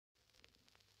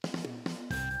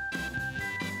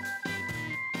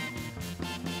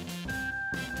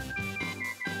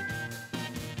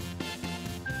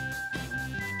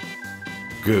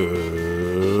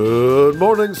Good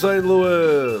morning, St.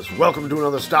 Louis! Welcome to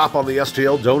another stop on the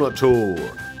STL Donut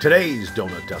Tour. Today's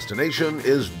donut destination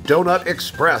is Donut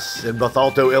Express in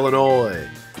Bethalto, Illinois.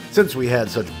 Since we had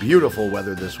such beautiful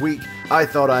weather this week, I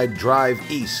thought I'd drive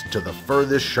east to the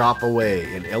furthest shop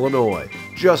away in Illinois,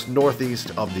 just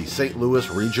northeast of the St. Louis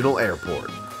Regional Airport.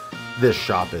 This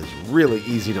shop is really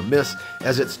easy to miss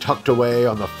as it's tucked away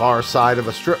on the far side of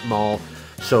a strip mall,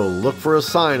 so look for a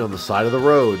sign on the side of the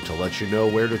road to let you know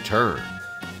where to turn.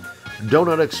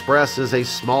 Donut Express is a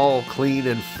small, clean,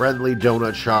 and friendly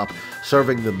donut shop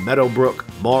serving the Meadowbrook,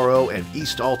 Moro, and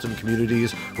East Alton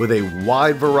communities with a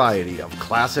wide variety of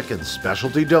classic and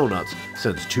specialty donuts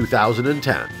since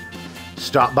 2010.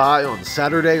 Stop by on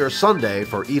Saturday or Sunday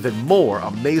for even more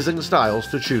amazing styles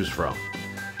to choose from.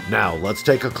 Now let's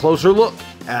take a closer look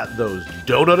at those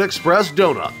Donut Express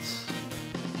donuts.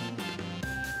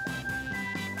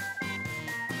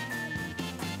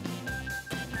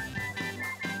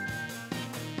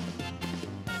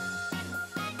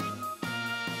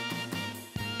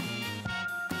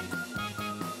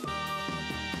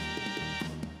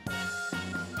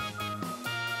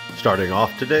 Starting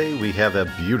off today, we have a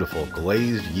beautiful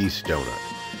glazed yeast donut.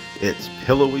 It's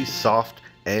pillowy, soft,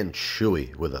 and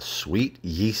chewy with a sweet,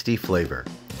 yeasty flavor.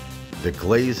 The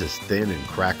glaze is thin and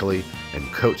crackly and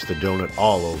coats the donut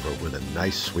all over with a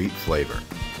nice, sweet flavor.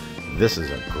 This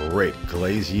is a great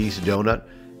glazed yeast donut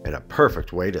and a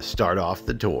perfect way to start off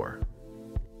the tour.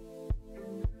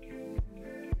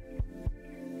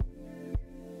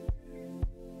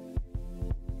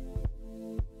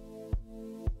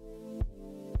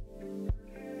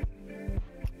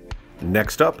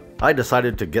 Next up, I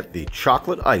decided to get the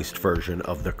chocolate iced version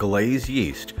of the glazed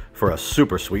yeast for a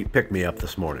super sweet pick-me-up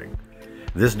this morning.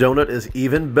 This donut is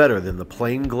even better than the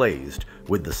plain glazed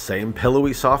with the same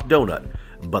pillowy soft donut,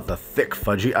 but the thick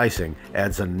fudgy icing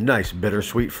adds a nice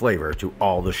bittersweet flavor to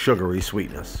all the sugary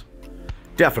sweetness.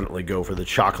 Definitely go for the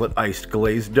chocolate iced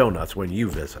glazed donuts when you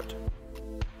visit.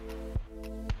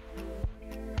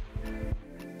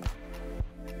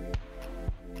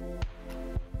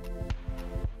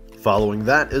 Following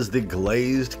that is the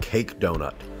glazed cake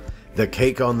donut. The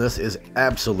cake on this is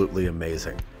absolutely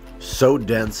amazing. So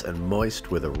dense and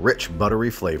moist with a rich buttery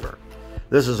flavor.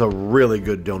 This is a really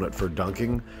good donut for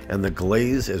dunking, and the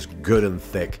glaze is good and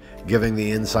thick, giving the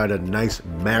inside a nice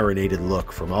marinated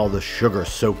look from all the sugar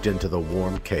soaked into the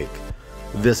warm cake.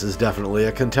 This is definitely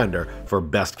a contender for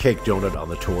best cake donut on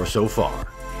the tour so far.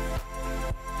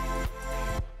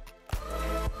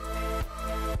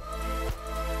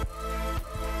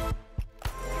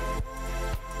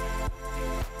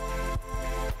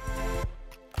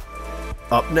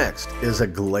 Up next is a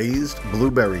glazed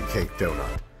blueberry cake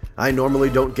donut. I normally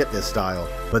don't get this style,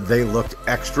 but they looked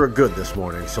extra good this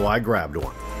morning, so I grabbed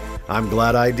one. I'm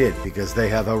glad I did because they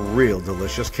have a real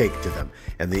delicious cake to them,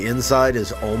 and the inside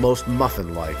is almost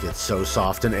muffin-like, it's so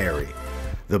soft and airy.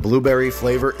 The blueberry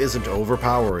flavor isn't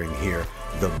overpowering here.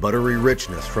 The buttery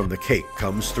richness from the cake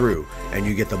comes through, and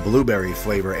you get the blueberry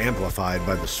flavor amplified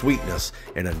by the sweetness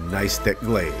and a nice thick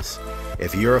glaze.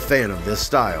 If you're a fan of this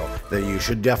style, then you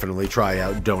should definitely try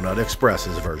out Donut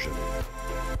Express's version.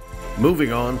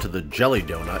 Moving on to the jelly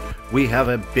donut, we have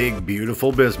a big,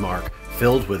 beautiful Bismarck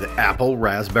filled with apple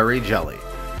raspberry jelly.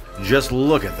 Just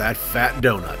look at that fat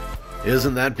donut.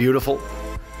 Isn't that beautiful?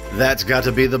 That's got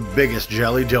to be the biggest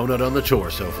jelly donut on the tour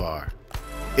so far.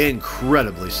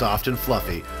 Incredibly soft and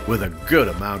fluffy with a good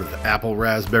amount of apple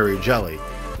raspberry jelly,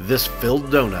 this filled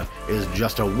donut is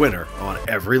just a winner on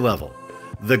every level.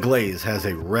 The glaze has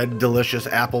a red delicious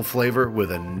apple flavor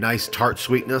with a nice tart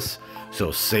sweetness, so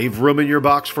save room in your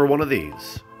box for one of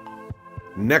these.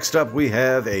 Next up we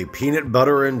have a peanut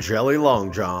butter and jelly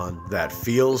Long John that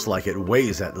feels like it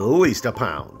weighs at least a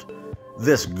pound.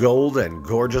 This gold and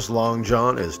gorgeous Long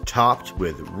John is topped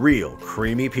with real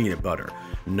creamy peanut butter,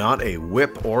 not a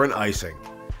whip or an icing.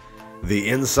 The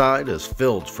inside is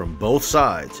filled from both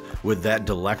sides with that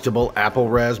delectable apple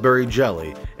raspberry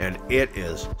jelly, and it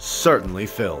is certainly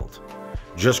filled.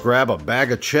 Just grab a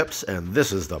bag of chips and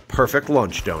this is the perfect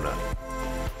lunch donut.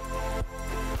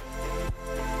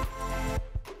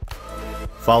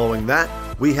 Following that,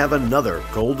 we have another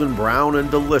golden brown and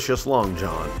delicious Long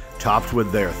John, topped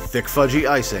with their thick fudgy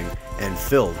icing and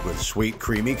filled with sweet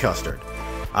creamy custard.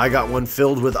 I got one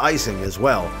filled with icing as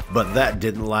well, but that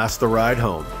didn't last the ride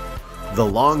home. The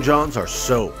Long Johns are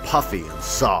so puffy and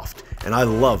soft, and I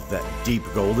love that deep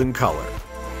golden color.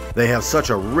 They have such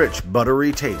a rich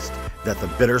buttery taste that the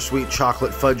bittersweet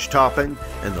chocolate fudge topping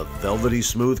and the velvety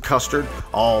smooth custard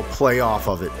all play off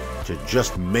of it to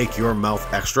just make your mouth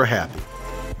extra happy.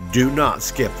 Do not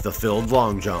skip the filled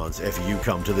Long Johns if you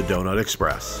come to the Donut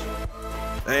Express.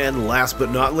 And last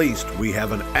but not least, we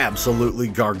have an absolutely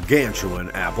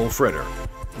gargantuan apple fritter.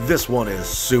 This one is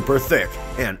super thick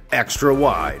and extra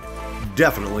wide.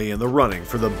 Definitely in the running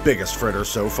for the biggest fritter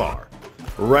so far.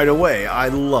 Right away, I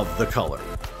love the color.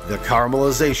 The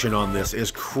caramelization on this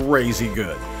is crazy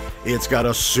good. It's got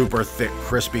a super thick,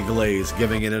 crispy glaze,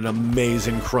 giving it an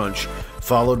amazing crunch,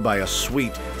 followed by a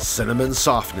sweet cinnamon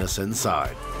softness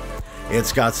inside.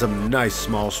 It's got some nice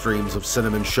small streams of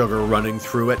cinnamon sugar running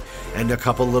through it, and a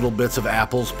couple little bits of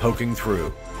apples poking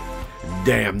through.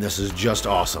 Damn, this is just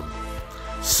awesome.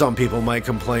 Some people might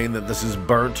complain that this is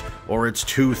burnt or it's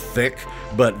too thick,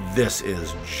 but this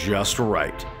is just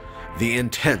right. The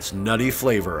intense nutty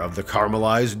flavor of the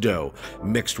caramelized dough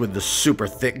mixed with the super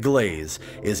thick glaze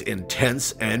is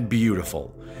intense and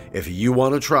beautiful. If you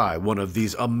want to try one of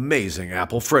these amazing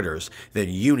apple fritters, then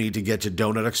you need to get to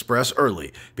Donut Express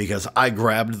early because I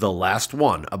grabbed the last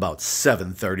one about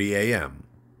 7:30 a.m.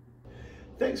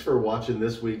 Thanks for watching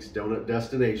this week's donut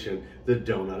destination, the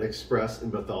Donut Express in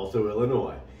Bethalto,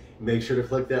 Illinois. Make sure to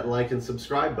click that like and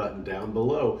subscribe button down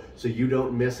below so you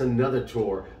don't miss another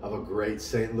tour of a great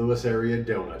St. Louis area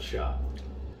donut shop.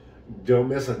 Don't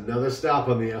miss another stop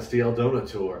on the STL Donut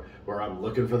Tour, where I'm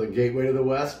looking for the gateway to the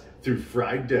West through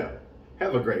fried dough.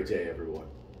 Have a great day, everyone.